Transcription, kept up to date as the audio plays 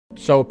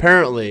So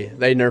apparently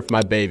they nerfed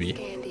my baby.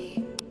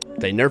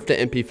 They nerfed the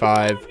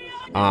MP5.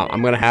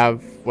 I'm gonna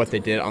have what they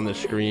did on the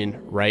screen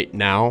right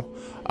now.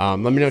 Let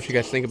me know what you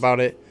guys think about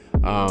it.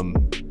 I'll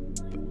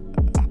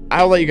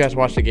let you guys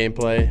watch the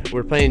gameplay.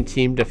 We're playing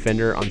Team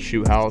Defender on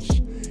Shoot House,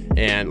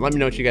 and let me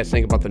know what you guys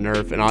think about the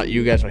nerf, and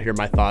you guys will hear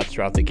my thoughts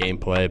throughout the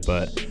gameplay.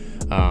 But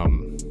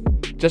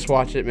just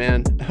watch it,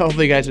 man.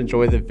 Hopefully you guys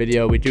enjoy the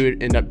video. We do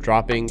end up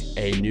dropping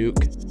a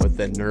nuke with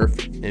the nerf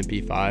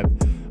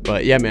MP5,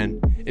 but yeah, man.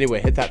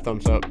 Anyway, hit that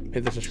thumbs up,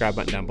 hit the subscribe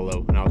button down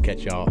below, and I'll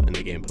catch y'all in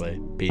the gameplay.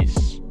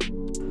 Peace.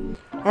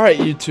 All right,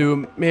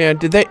 YouTube, man,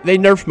 they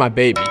nerfed my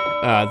baby.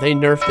 They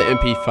nerfed the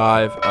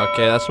MP5.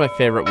 Okay, that's my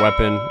favorite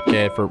weapon.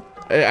 Okay,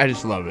 I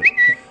just love it.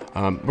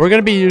 We're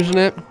gonna be using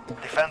it.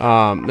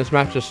 This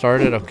map just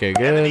started. Okay,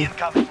 good.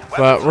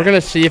 But we're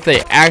gonna see if they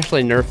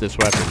actually nerf this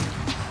weapon.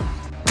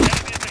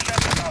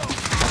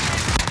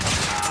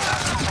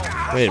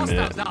 Wait a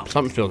minute,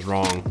 something feels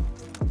wrong.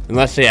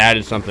 Unless they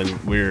added something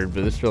weird,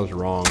 but this feels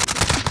wrong.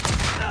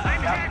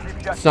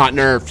 It's not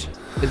nerfed.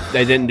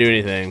 They didn't do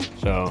anything,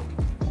 so.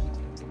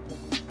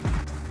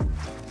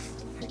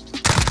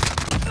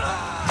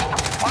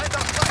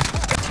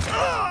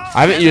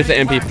 I haven't used the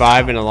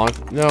MP5 in a long.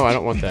 No, I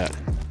don't want that.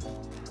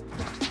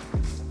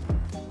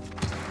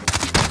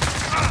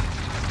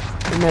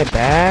 In my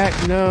back?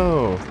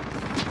 No.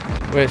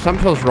 Wait,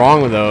 something feels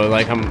wrong with though.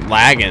 Like I'm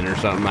lagging or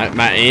something.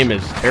 My aim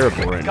is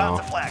terrible right now.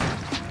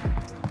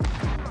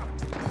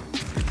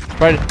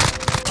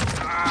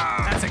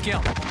 That's a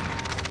kill.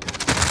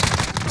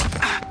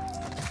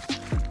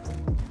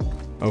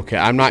 Okay,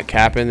 I'm not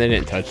capping. They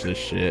didn't touch this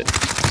shit.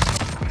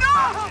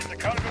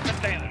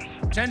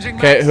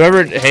 Okay,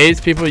 whoever hates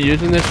people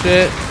using this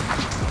shit,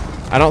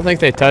 I don't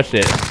think they touched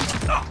it.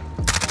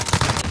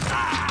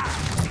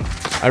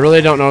 I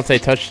really don't know if they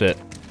touched it.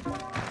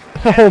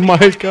 Oh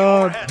my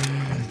god.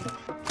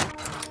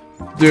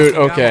 Dude,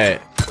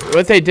 okay.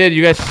 What they did,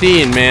 you guys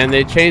seen, man.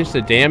 They changed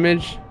the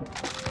damage.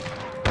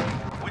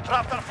 We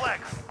dropped our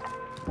flags.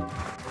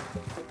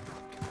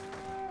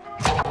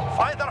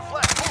 Find our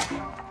flag.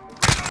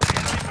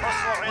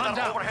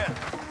 Overhead.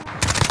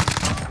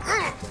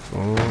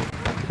 Oh.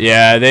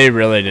 Yeah, they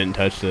really didn't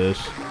touch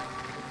this.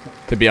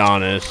 To be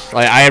honest,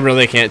 like I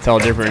really can't tell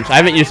a difference. I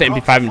haven't used the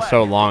MP5 in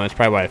so long. That's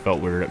probably why I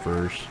felt weird at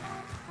first.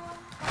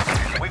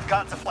 We've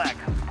got the flag.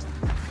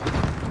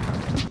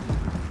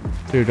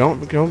 Dude,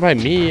 don't go by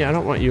me. I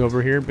don't want you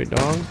over here, big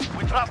dog.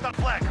 We dropped our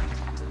flag.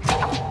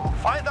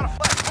 Find our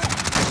flag.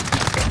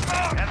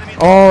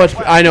 Oh,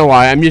 I know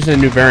why. I'm using a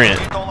new variant.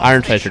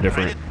 Iron sights are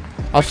different.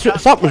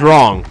 Something's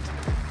wrong.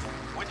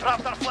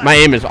 My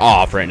aim is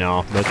off right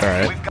now. That's all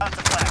right.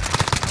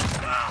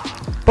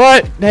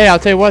 But hey, I'll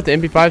tell you what. The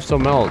MP5 still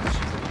melts.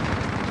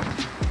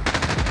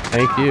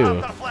 Thank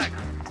you.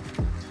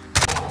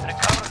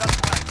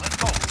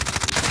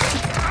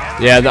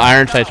 Yeah, the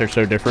iron sights are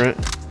so different.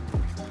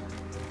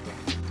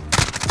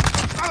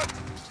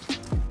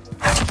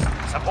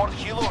 Support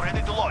helo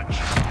ready to launch.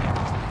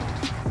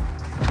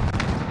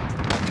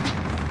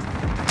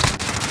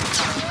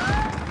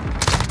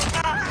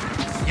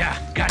 Yeah,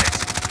 got it.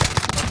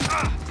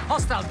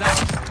 Hostile down.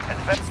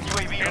 Advanced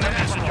UAV ready to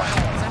launch.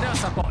 Send air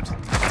support.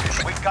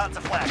 We've got the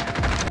flag.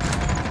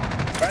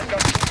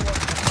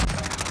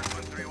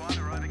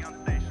 Arriving on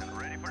station,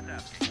 ready for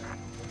tasking.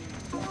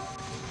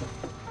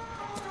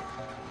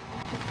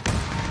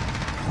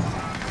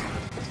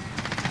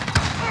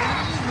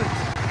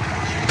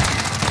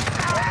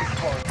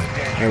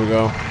 There we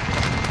go.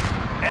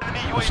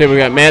 Let's see what we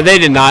got. Man, they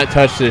did not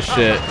touch this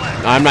shit.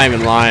 I'm not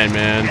even lying,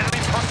 man.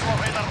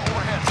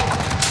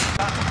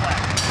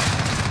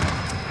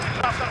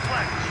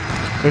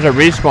 There's a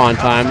respawn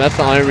time. That's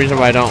the only reason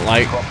why I don't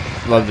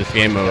love this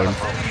game mode.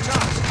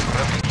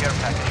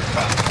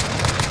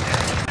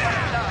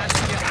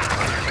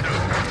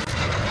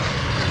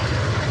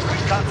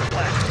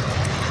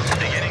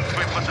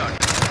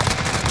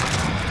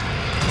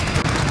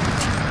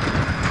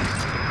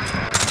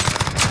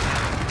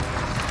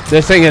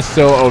 This thing is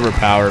so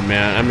overpowered,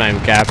 man. I'm not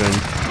even capping.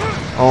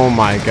 Oh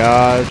my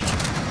gosh.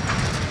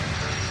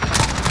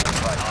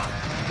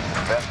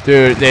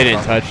 Dude, they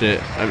didn't touch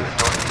it.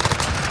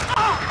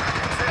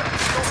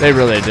 They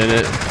really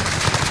didn't.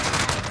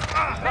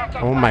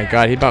 Oh my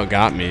god, he about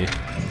got me.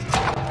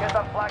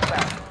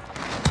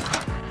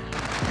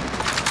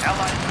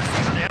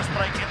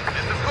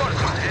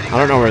 I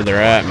don't know where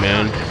they're at,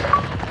 man.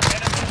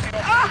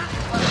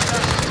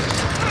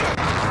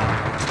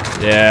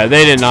 Yeah,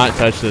 they did not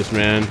touch this,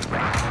 man.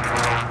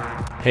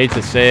 Hate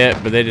to say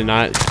it, but they did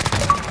not.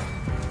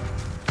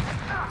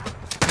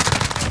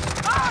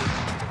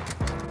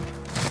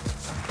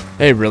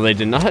 They really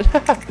did not.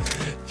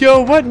 Yo,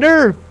 what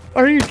nerf?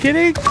 Are you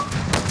kidding?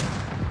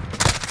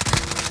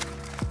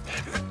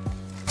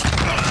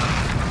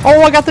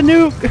 Oh, I got the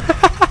nuke.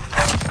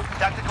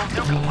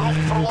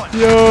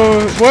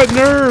 Yo, what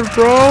nerf,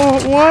 bro?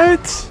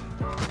 What?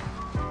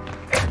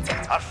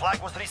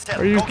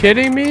 Are you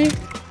kidding me?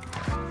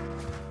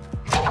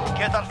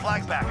 Get our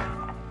flag back.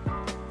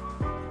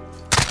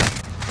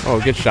 Oh,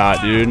 good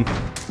shot, dude.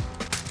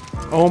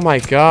 Oh my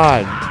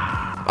god.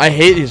 I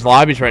hate these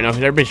lobbies right now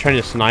because everybody's trying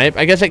to snipe.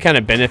 I guess it kind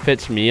of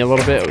benefits me a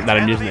little bit that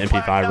I'm using the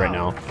MP5 right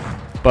now.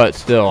 But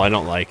still, I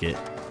don't like it.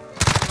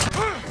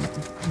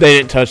 They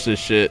didn't touch this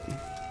shit.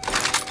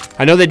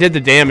 I know they did the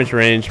damage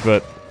range,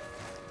 but...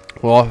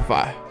 Well, if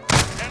I...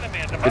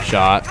 Good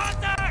shot.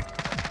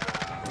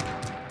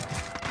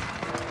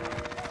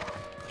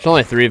 There's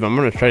only 3 of them. I'm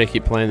going to try to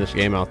keep playing this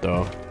game out,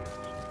 though.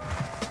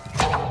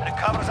 The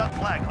cover's on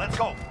flag. Let's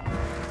go.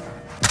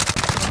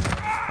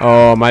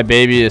 Oh, my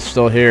baby is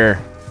still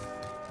here.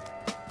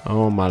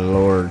 Oh, my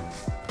lord.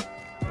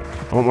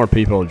 I want more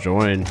people to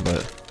join,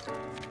 but...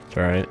 It's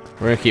alright.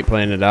 We're going to keep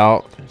playing it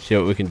out. See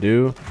what we can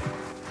do.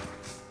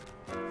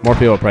 More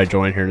people will probably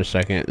join here in a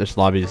second. This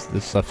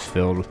stuff's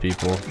filled with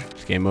people.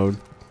 It's game mode.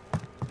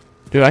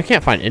 Dude, I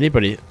can't find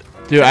anybody.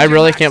 Dude, I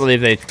really can't believe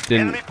they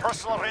didn't.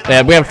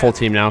 Yeah, we have a full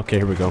team now. Okay,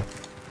 here we go.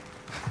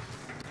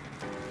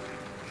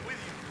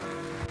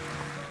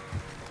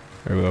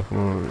 There we go. Come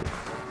on.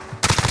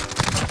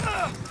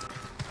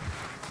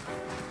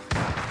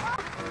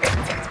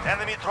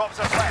 Enemy drops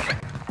a flag.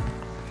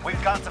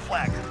 We've got the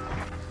flag.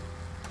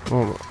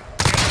 Oh,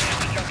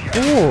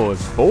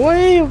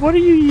 boy, what are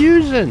you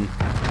using?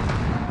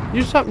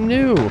 Use something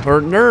new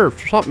or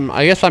nerfed or something.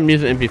 I guess I'm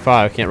using MP5.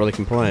 I can't really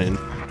complain.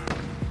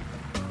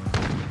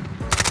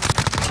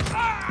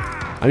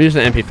 I'm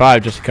using the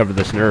MP5 just to cover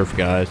this nerf,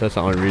 guys. That's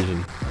the only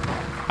reason.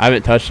 I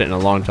haven't touched it in a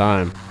long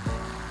time.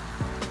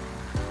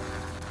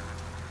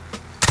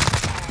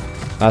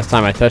 Last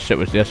time I touched it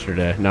was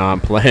yesterday. No, I'm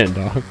playing,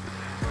 dog.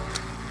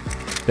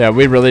 Yeah,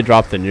 we really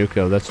dropped the nuke,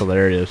 though. That's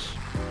hilarious.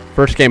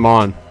 First game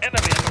on.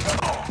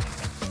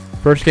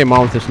 First game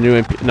on with this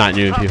new not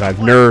new MP5,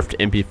 nerfed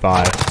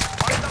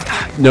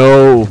MP5.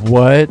 No,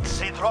 what?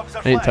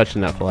 I ain't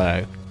touching that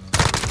flag.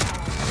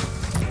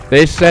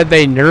 They said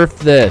they nerfed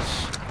this.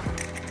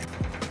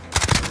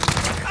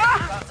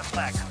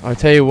 I'll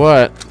tell you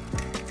what,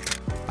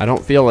 I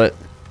don't feel it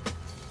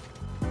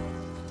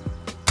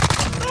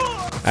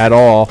at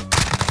all.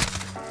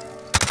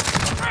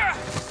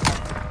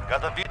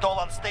 Got the VTOL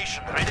on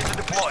station, ready to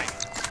deploy.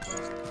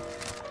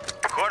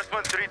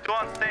 Horseman 3-2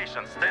 on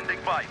station, standing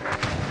by.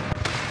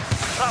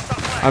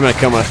 I'm gonna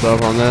kill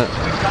myself on that.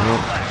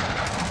 Nope.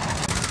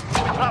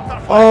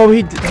 Oh,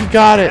 he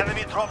got it.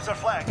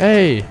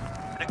 Hey.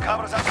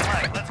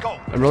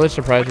 I'm really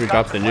surprised we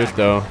dropped the nuke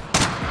though.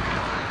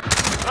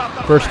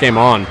 First game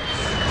on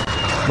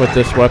with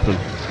this weapon.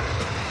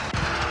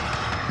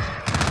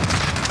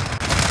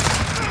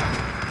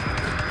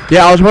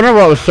 Yeah, I was wondering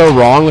what was so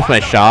wrong with my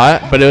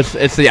shot, but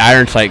it's the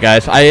iron sight,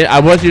 guys. I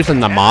was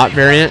using the Mott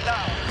variant,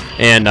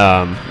 and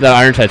the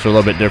iron sights are a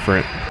little bit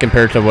different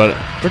compared to what.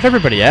 Where's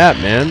everybody at,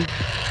 man?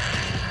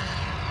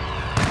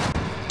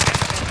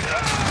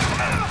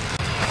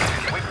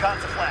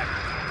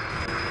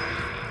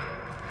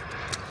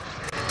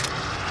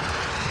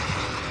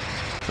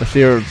 Let's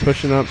see, we're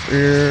pushing up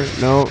here.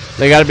 No,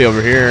 they got to be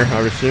over here,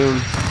 I would assume.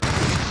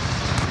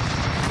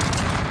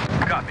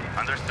 Copy,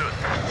 understood.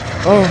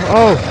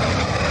 Oh.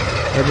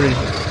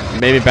 Everybody's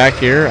maybe back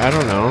here. I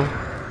don't know.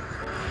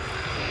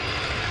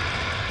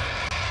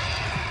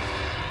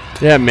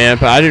 Yeah, man,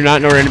 but I do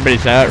not know where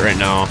anybody's at right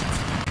now.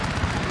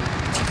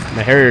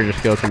 My Harrier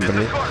just killed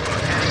somebody.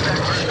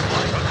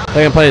 I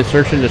think I'm playing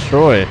Search and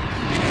Destroy.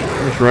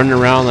 I'm just running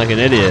around like an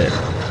idiot.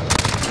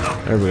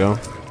 There we go.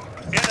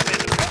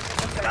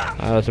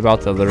 I was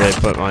about to literally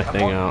put my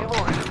thing out.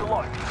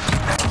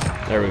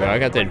 There we go. I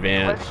got the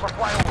advance.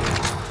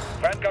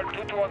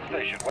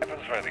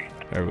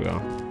 There we go.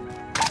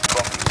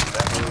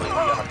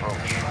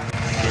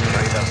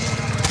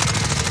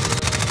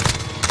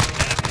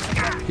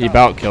 He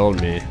about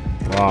killed me.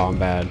 Wow, I'm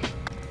bad.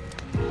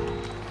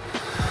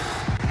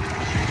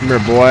 Come here,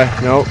 boy.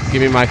 Nope.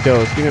 Give me my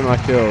kills. Give me my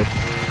kills.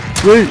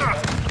 Sweet.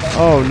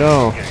 Oh,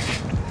 no.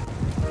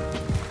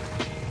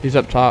 He's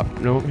up top.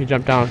 No, he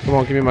jumped down. Come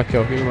on, give me my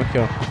kill. Give me my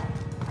kill.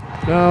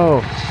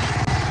 No.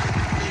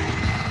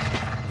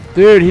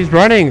 Dude, he's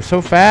running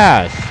so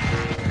fast.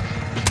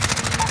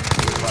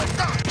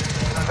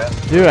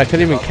 Dude, I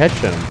couldn't even catch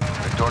him.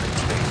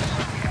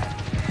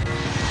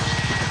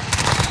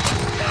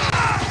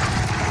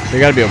 They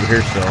gotta be over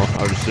here still,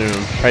 I would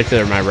assume. Right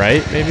to my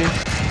right, maybe?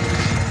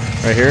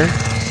 Right here?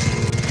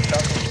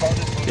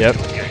 Yep.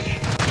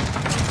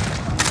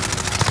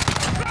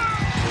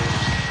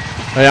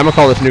 Oh yeah, I'm gonna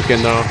call this nuke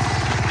in though.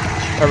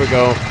 There we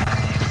go.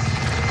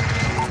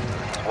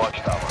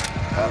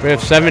 We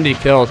have 70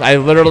 kills. I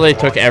literally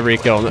took every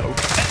kill.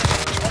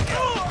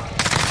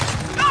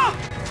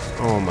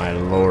 Oh my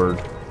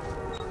lord.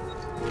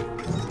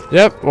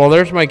 Yep, well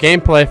there's my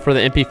gameplay for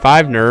the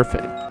MP5 nerf,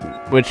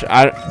 which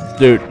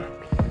dude,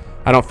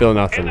 I don't feel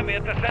nothing.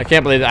 I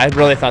can't believe that. I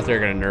really thought they were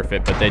gonna nerf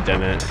it, but they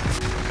didn't.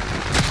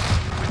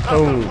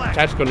 Oh,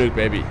 tactical nuke,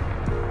 baby.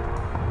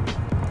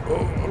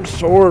 Oh, I'm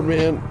sore,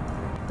 man.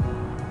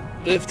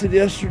 Lifted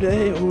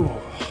yesterday. Ooh,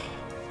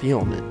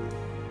 feeling it.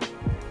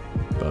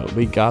 But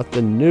we got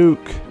the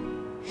nuke.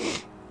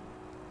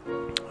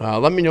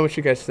 Let me know what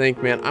you guys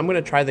think, man. I'm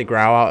gonna try the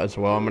growl out as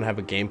well. I'm gonna have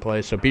a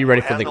gameplay, so be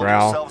ready for the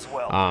growl.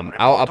 I'm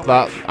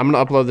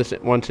gonna upload this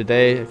one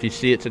today. If you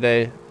see it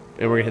today,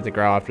 and we're gonna hit the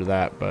growl after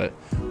that. But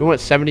we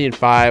went 70 and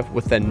 5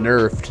 with the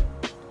nerfed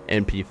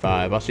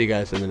MP5. I'll see you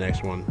guys in the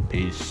next one.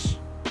 Peace.